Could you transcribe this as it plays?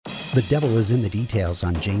The devil is in the details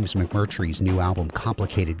on James McMurtry's new album,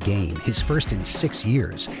 Complicated Game, his first in 6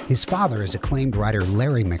 years. His father is acclaimed writer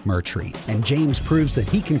Larry McMurtry, and James proves that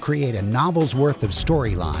he can create a novel's worth of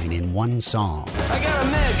storyline in one song. I got a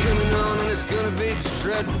man coming on and it's gonna be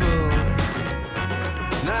dreadful.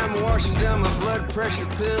 Now I'm washing down my blood pressure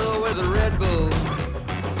pill with a Red Bull.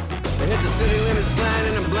 I hit the city limit sign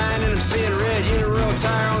and I'm blind and I'm seeing red. Uniroll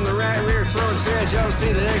tire on the right rear throwing treads. Y'all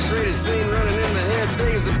see the X-rated scene running in the head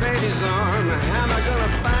big as a baby's arm. How am I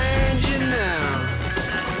gonna find you now?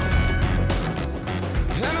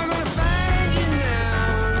 How am I gonna find you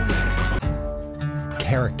now?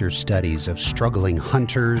 Character studies of struggling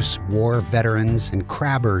hunters, war veterans, and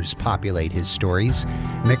crabbers populate his stories.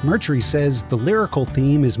 McMurtry says the lyrical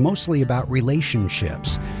theme is mostly about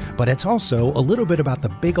relationships, but it's also a little bit about the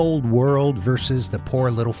big old world versus the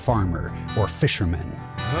poor little farmer or fisherman.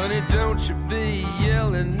 Honey, don't you be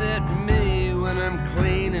yelling at me when I'm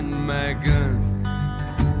cleaning my gun.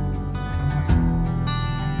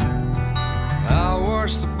 I'll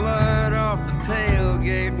wash the blood off the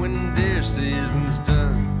tailgate when deer season's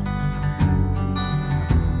done.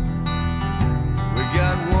 We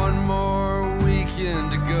got one more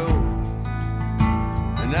weekend to go,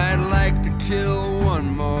 and I'd like to kill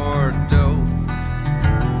one more doe.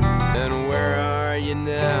 And where are you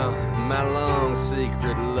now, my long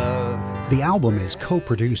secret love? The album is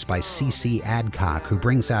co-produced by C.C. Adcock, who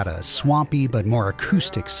brings out a swampy but more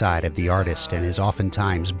acoustic side of the artist and his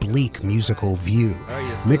oftentimes bleak musical view.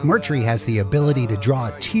 McMurtry has the ability to draw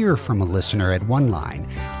a tear from a listener at one line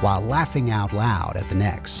while laughing out loud at the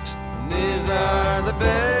next. These are the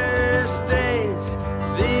best days.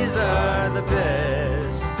 These are the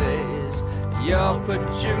best days. Y'all put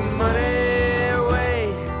your money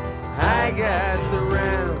away. I got the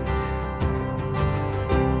round.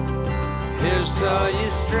 Here's to all you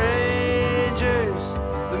strangers,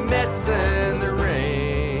 the Mets and the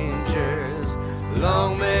Rangers.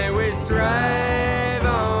 Long may we thrive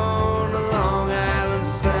on the Long Island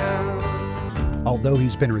Sound. Although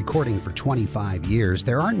he's been recording for 25 years,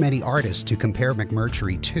 there aren't many artists to compare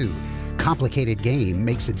McMurtry to. Complicated Game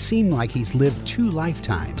makes it seem like he's lived 2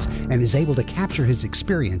 lifetimes and is able to capture his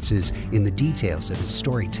experiences in the details of his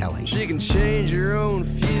storytelling. She can change her own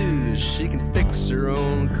fuse, she can fix her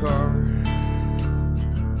own car.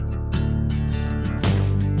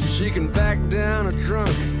 She can back down a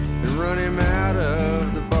drunk and run him out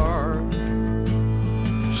of the bar.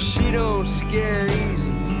 She don't scare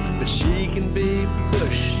easy, but she can be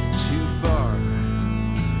pushed too far.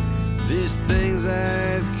 These things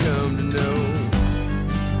I've come to know.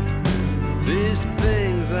 These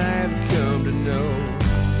things I've come to know.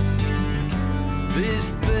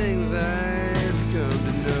 These things I've come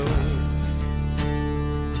to know.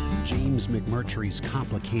 James McMurtry's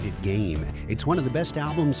Complicated Game. It's one of the best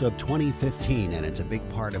albums of 2015, and it's a big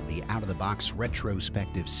part of the Out of the Box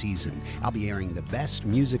Retrospective season. I'll be airing the best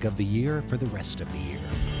music of the year for the rest of the year.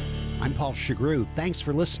 I'm Paul Chagru. Thanks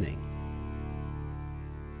for listening.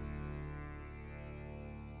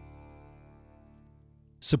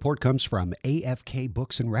 Support comes from AFK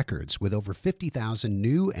Books and Records, with over 50,000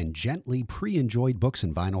 new and gently pre-enjoyed books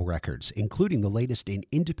and vinyl records, including the latest in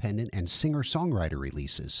independent and singer-songwriter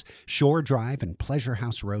releases. Shore Drive and Pleasure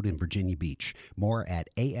House Road in Virginia Beach. More at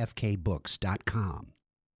afkbooks.com.